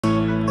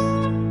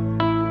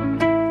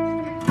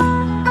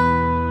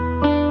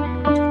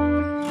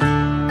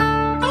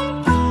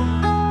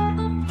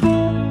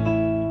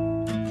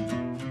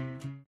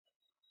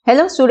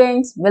Hello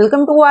students,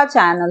 welcome to our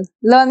channel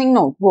Learning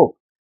Notebook.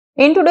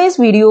 In today's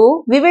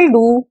video, we will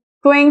do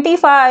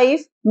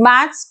 25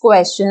 maths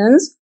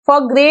questions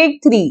for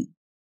grade 3.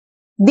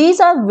 These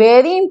are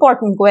very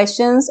important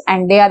questions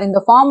and they are in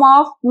the form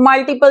of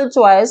multiple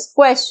choice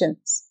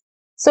questions.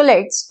 So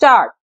let's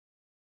start.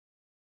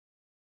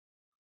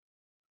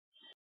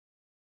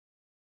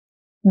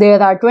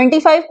 There are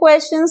 25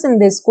 questions in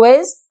this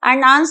quiz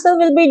and answer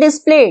will be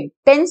displayed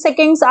 10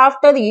 seconds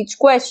after each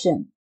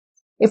question.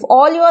 If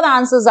all your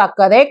answers are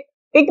correct,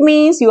 it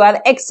means you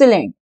are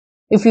excellent.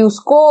 If you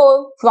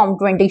score from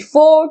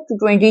 24 to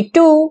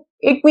 22,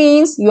 it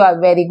means you are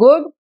very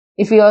good.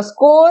 If your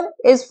score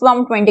is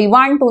from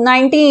 21 to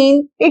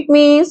 19, it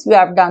means you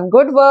have done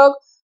good work.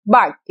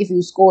 But if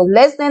you score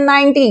less than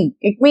 19,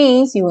 it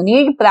means you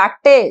need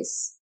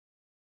practice.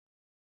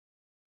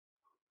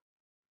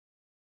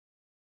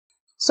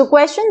 So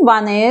question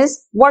 1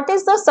 is, what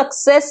is the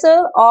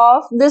successor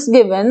of this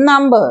given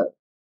number?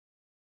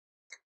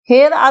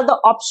 Here are the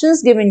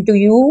options given to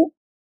you.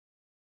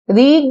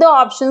 Read the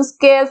options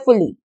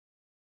carefully.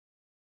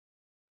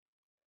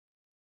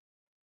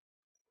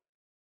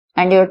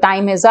 And your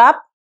time is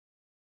up.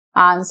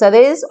 Answer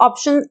is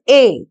option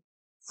A.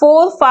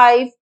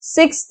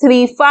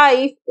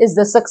 45635 is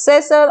the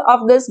successor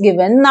of this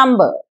given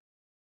number.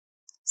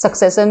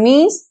 Successor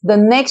means the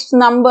next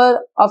number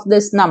of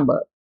this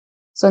number.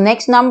 So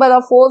next number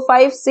of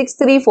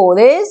 45634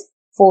 is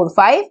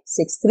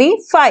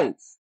 45635.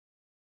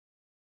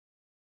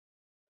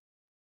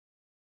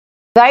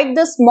 Write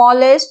the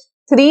smallest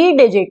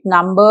 3-digit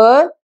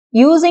number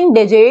using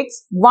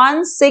digits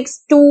 1,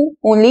 6, 2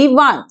 only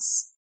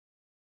once.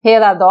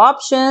 Here are the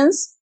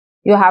options.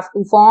 You have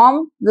to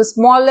form the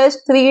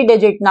smallest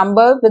 3-digit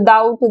number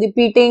without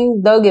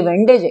repeating the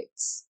given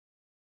digits.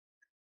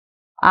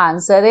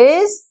 Answer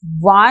is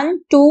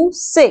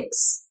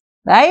 126,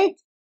 right?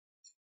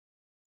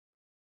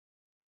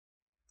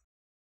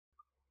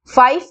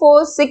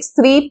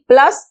 5463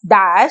 plus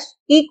dash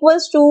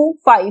equals to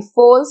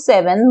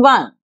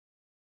 5471.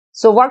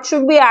 So what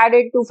should be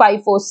added to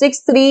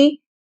 5463?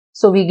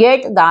 So we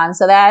get the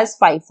answer as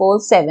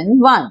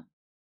 5471.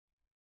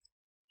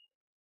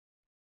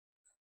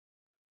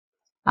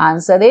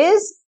 Answer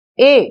is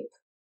 8.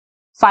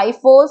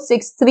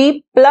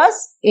 5463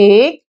 plus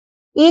 8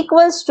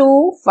 equals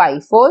to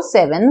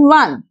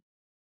 5471.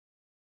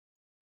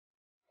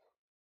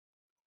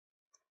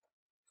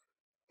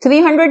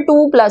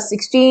 302 plus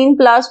 16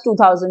 plus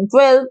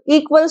 2012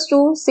 equals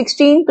to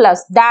 16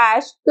 plus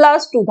dash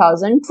plus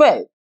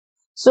 2012.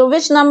 So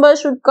which number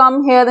should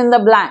come here in the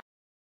blank?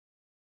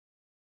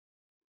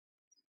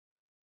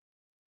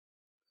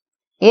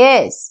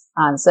 Yes,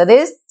 answer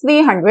is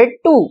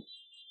 302.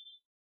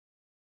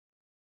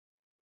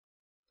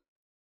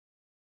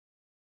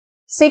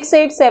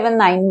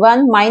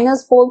 68791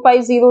 minus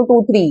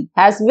 45023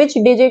 has which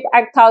digit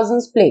at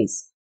thousands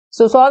place?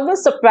 So solve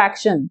this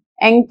subtraction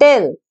and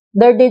tell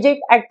the digit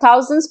at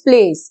thousands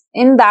place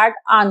in that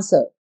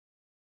answer.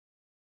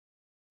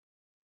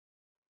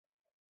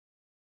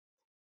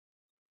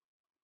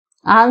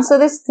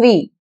 Answer is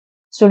 3.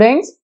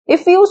 Students,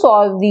 if you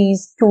solve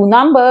these two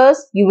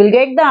numbers, you will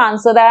get the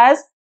answer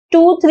as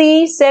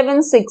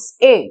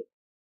 23768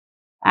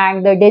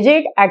 and the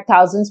digit at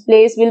thousands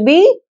place will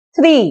be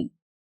 3.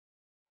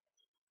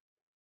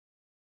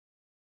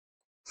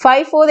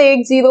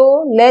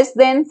 5480 less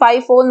than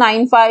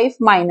 5495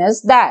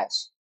 minus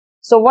dash.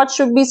 So what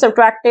should be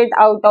subtracted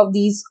out of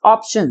these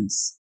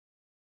options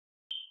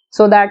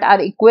so that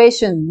our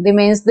equation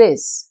remains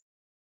this?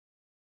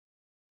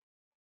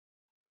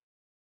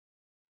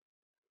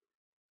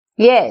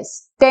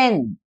 Yes,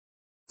 10.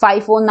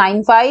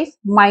 5495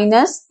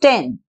 minus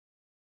 10.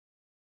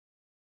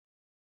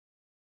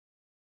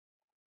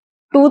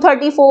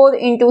 234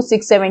 into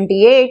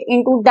 678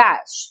 into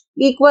dash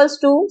equals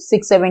to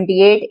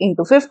 678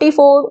 into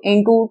 54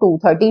 into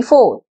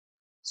 234.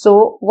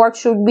 So what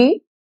should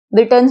be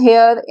written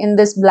here in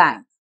this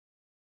blank?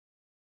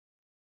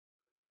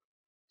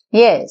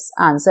 Yes,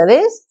 answer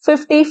is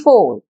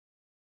 54.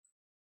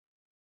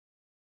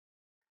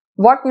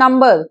 What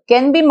number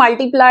can be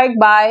multiplied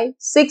by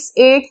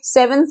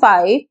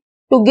 6875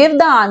 to give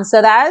the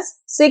answer as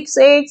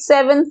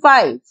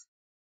 6875?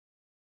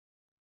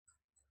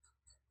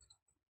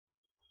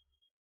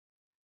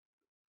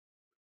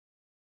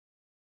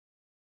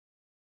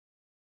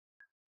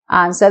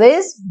 Answer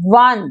is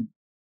 1.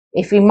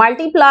 If we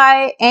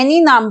multiply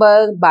any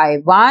number by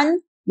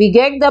 1, we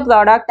get the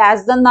product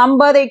as the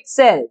number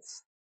itself.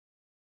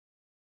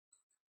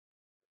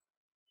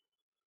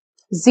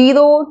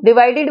 0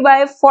 divided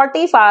by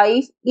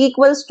 45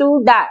 equals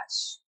to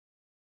dash.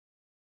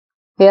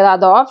 Here are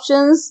the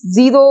options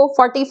 0,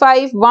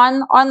 45,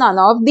 1 or none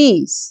of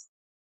these.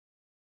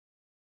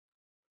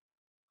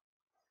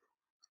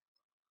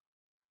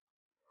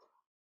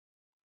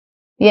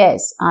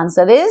 Yes,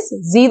 answer is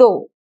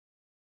 0.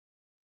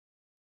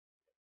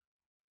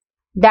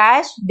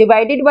 Dash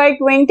divided by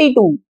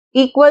 22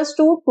 equals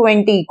to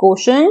 20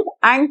 quotient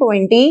and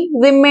 20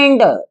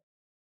 remainder.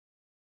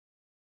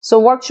 So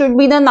what should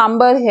be the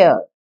number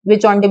here?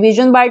 which on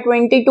division by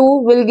 22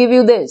 will give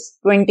you this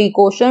 20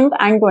 quotient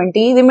and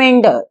 20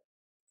 remainder.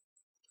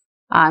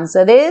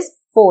 Answer is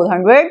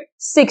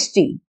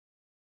 460.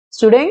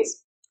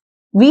 Students,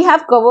 we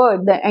have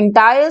covered the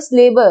entire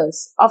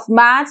syllabus of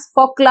maths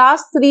for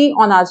class 3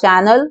 on our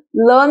channel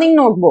Learning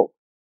Notebook.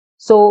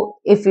 So,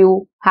 if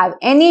you have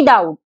any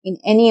doubt in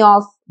any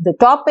of the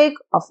topic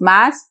of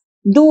maths,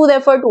 do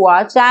refer to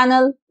our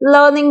channel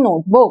Learning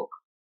Notebook.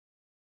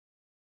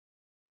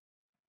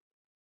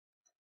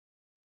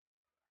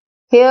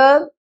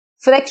 Here,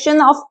 fraction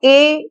of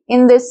A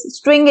in this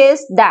string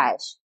is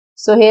dash.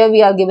 So, here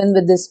we are given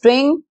with this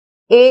string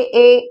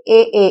AAAAAGH.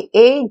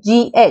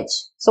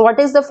 So, what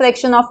is the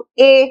fraction of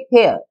A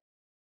here?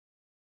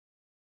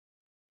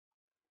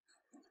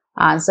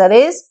 Answer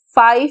is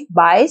 5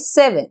 by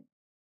 7.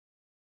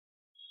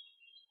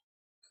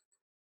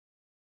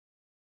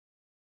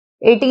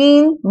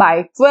 18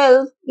 by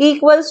 12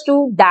 equals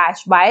to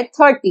dash by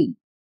 30.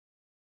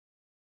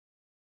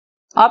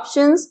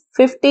 Options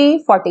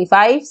 50,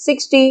 45,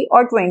 60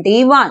 or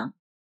 21.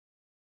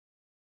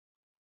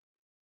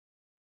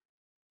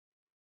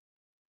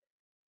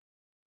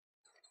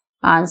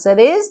 Answer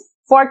is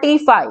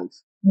 45.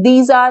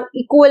 These are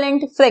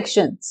equivalent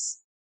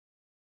fractions.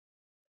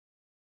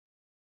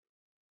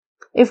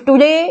 If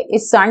today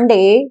is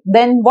Sunday,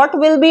 then what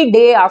will be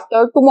day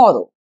after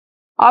tomorrow?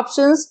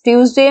 Options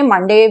Tuesday,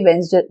 Monday,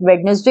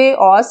 Wednesday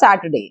or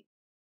Saturday.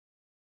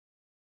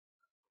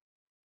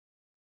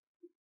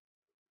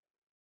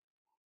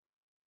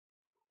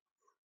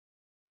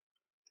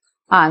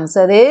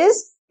 Answer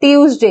is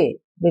Tuesday,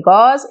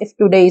 because if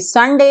today is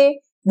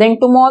Sunday, then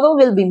tomorrow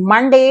will be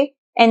Monday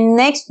and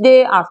next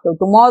day after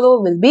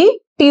tomorrow will be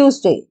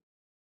Tuesday.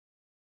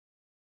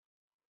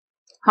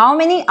 How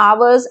many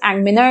hours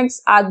and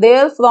minutes are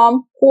there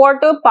from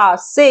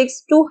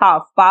 6:15 to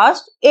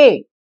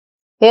 8:30?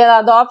 Here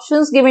are the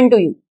options given to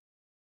you.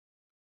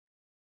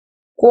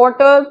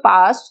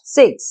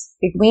 6:15,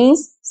 it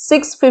means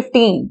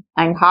 6:15,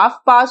 and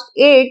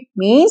 8:30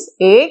 means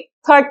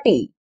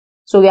 8:30.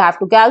 So we have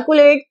to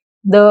calculate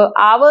the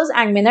hours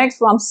and minutes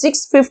from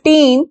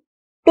 6:15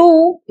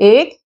 to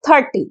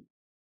 8:30.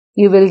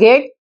 You will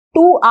get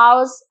 2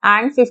 hours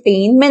and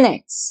 15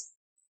 minutes.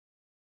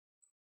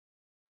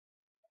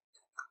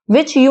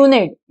 Which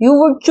unit you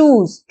would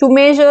choose to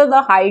measure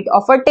the height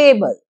of a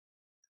table?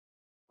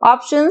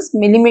 Options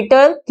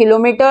millimeter,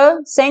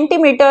 kilometer,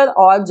 centimeter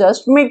or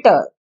just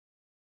meter.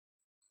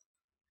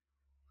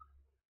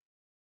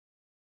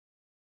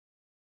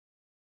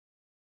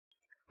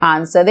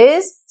 Answer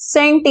is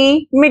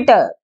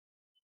centimeter.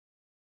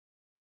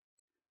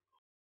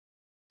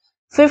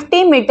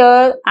 50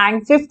 meter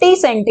and 50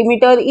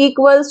 centimeter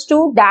equals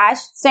to dash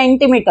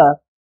centimeter.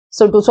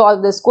 So to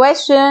solve this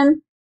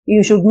question,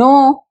 you should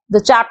know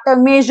the chapter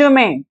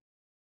measurement.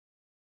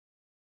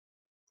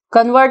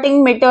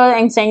 Converting meter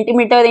and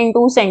centimeter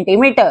into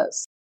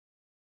centimeters.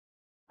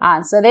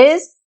 Answer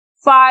is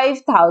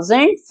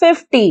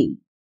 5050.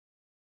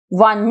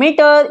 1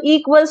 meter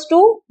equals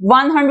to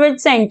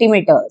 100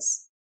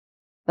 centimeters.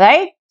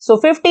 Right? So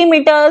 50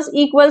 meters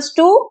equals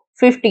to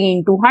 50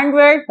 into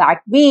 100.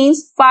 That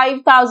means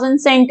 5000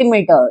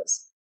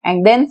 centimeters.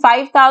 And then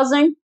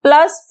 5000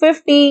 plus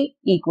 50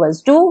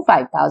 equals to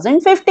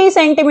 5050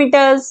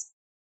 centimeters.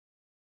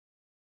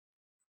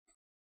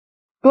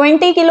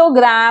 20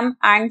 kilogram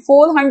and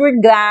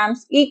 400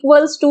 grams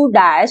equals to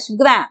dash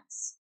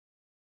grams.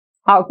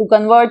 How to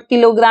convert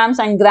kilograms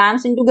and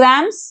grams into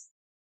grams?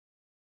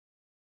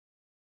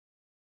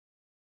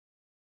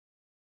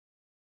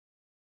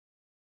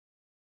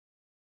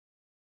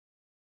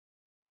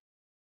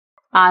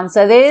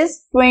 Answer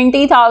is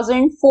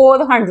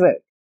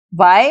 20,400.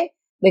 Why?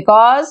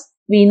 Because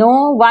we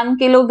know 1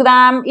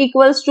 kilogram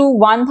equals to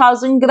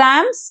 1000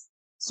 grams.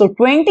 So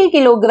 20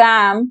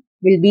 kilogram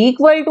will be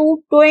equal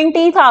to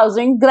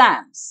 20,000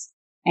 grams.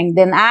 And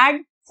then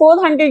add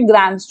 400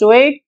 grams to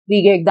it.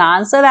 We get the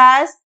answer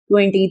as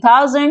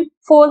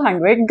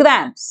 20,400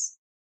 grams.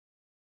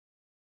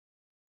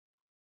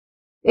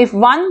 If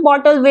one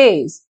bottle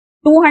weighs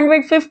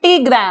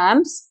 250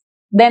 grams,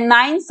 then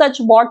 9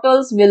 such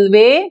bottles will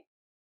weigh.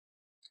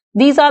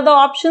 These are the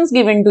options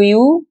given to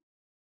you.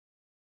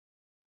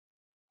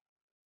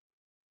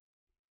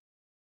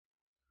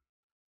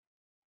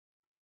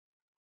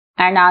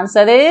 And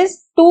answer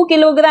is 2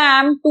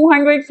 kilogram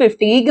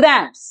 250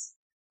 grams.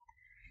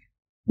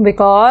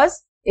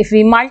 Because if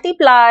we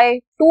multiply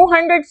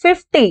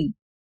 250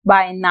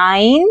 by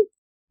 9,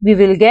 we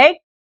will get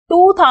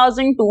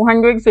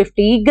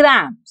 2250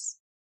 grams,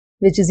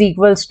 which is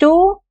equals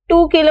to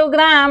 2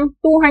 kilogram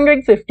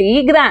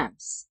 250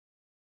 grams.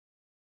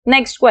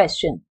 Next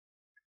question.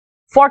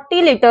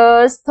 40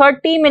 liters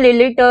 30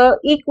 milliliter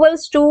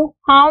equals to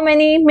how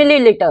many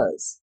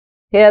milliliters?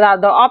 Here are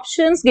the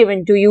options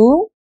given to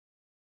you.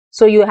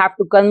 So you have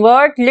to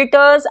convert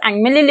liters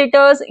and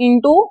milliliters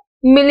into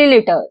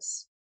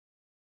milliliters.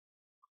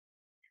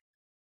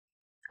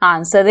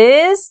 Answer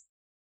is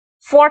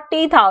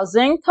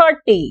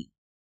 40,030,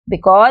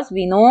 because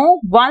we know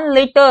 1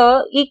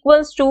 liter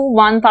equals to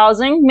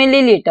 1000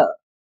 milliliter.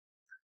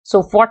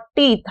 So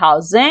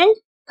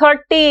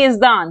 40,030 is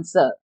the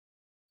answer.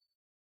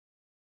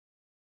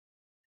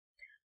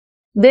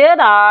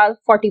 There are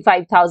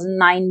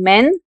 45,009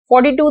 men,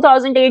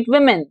 42,008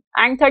 women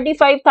and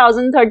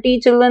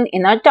 35,030 children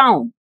in a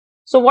town.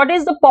 So what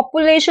is the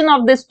population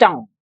of this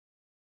town?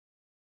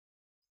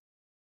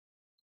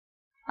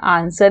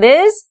 Answer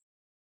is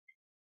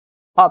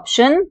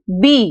option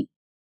B.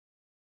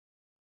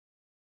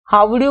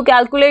 How would you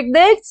calculate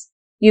this?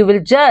 You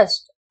will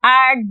just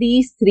add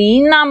these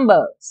three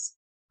numbers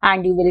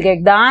and you will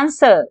get the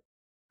answer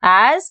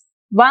as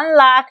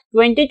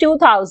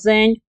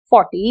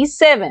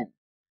 1,22,047.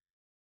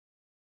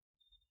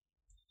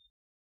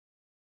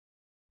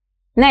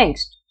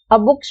 Next, a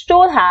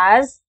bookstore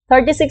has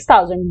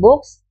 36,000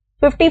 books.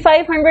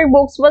 5,500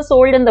 books were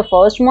sold in the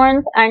first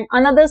month and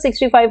another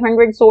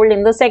 6,500 sold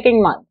in the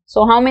second month.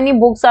 So how many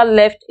books are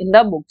left in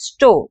the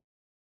bookstore?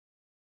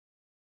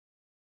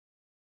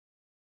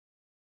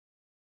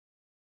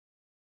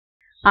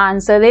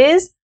 Answer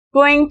is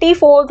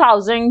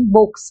 24,000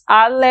 books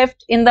are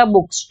left in the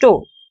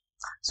bookstore.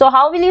 So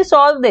how will you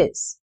solve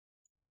this?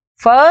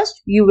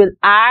 First, you will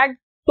add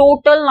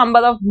total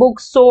number of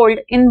books sold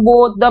in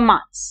both the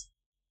months.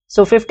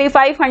 So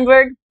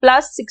 5,500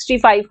 plus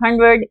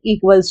 6,500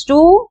 equals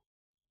to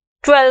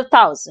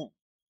 12,000.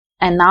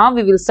 And now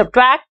we will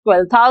subtract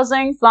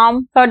 12,000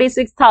 from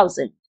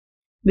 36,000.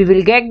 We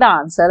will get the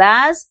answer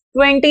as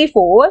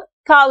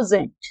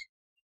 24,000.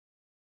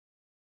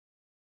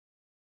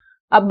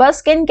 A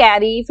bus can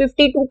carry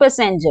 52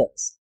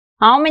 passengers.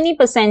 How many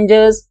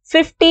passengers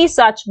 50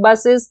 such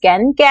buses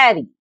can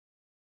carry?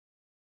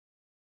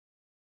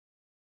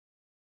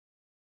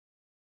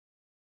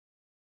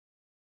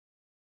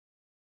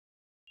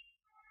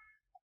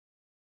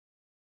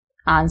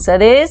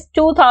 Answer is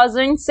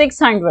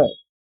 2,600.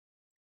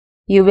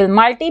 You will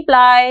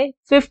multiply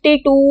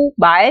 52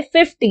 by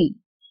 50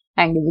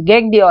 and you will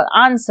get your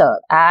answer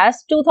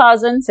as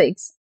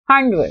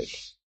 2,600.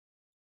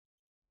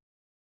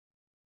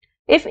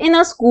 If in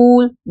a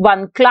school,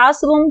 one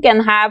classroom can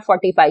have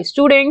 45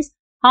 students,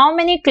 how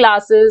many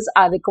classes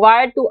are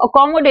required to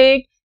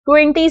accommodate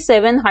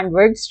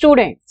 2,700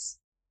 students?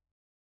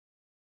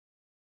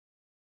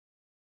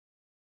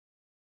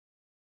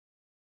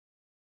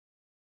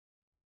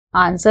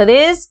 Answer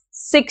is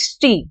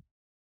 60.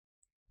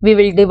 We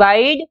will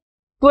divide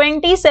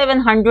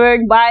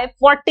 2,700 by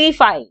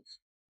 45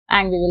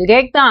 and we will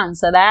get the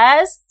answer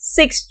as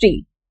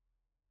 60.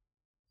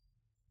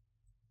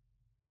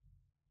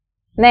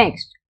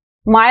 Next,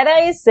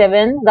 Myra is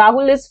 7,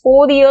 Rahul is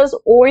 4 years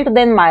older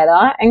than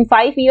Myra and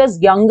 5 years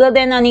younger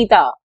than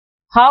Anita.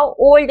 How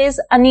old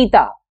is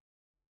Anita?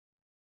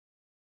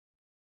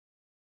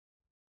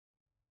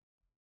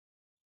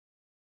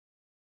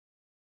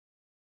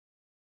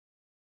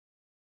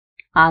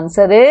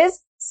 Answer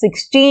is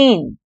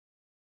 16.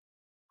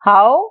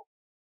 How?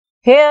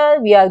 Here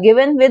we are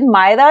given with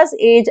Myra's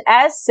age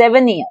as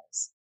 7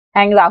 years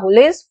and Rahul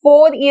is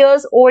 4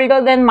 years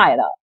older than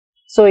Myra.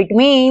 So it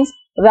means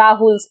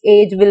Rahul's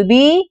age will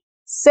be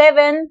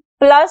 7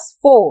 plus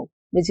 4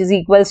 which is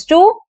equals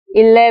to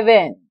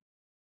 11.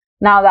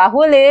 Now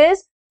Rahul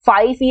is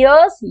 5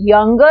 years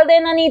younger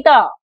than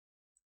Anita.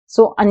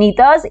 So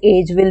Anita's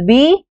age will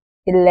be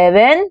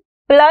 11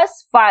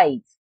 plus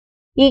 5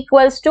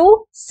 equals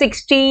to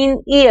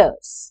 16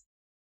 years.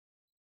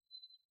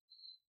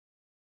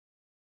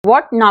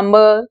 What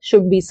number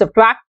should be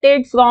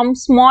subtracted from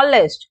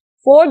smallest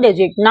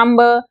 4-digit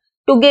number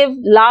to give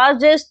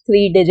largest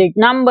 3-digit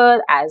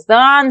number as the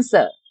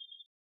answer?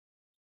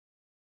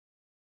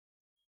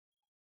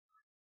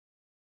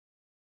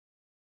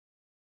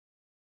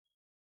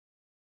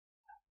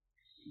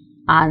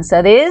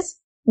 Answer is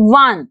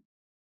 1.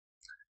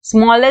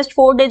 Smallest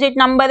 4-digit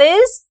number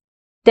is,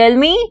 tell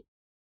me,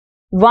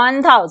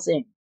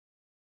 1,000.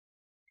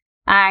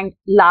 And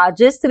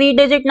largest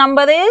 3-digit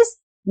number is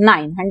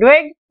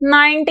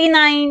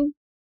 999.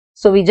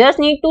 So we just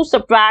need to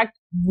subtract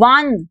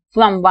 1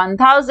 from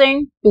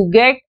 1,000 to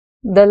get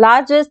the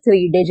largest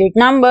 3-digit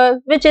number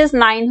which is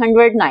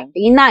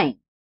 999.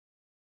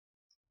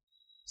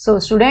 So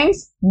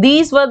students,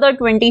 these were the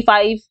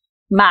 25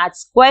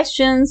 maths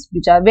questions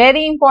which are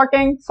very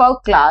important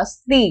for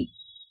class 3.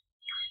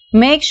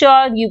 Make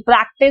sure you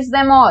practice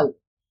them all.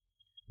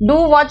 Do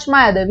watch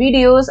my other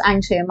videos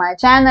and share my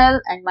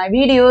channel and my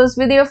videos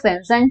with your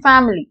friends and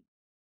family.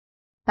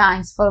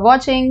 Thanks for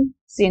watching.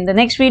 See you in the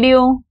next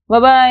video.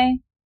 Bye-bye.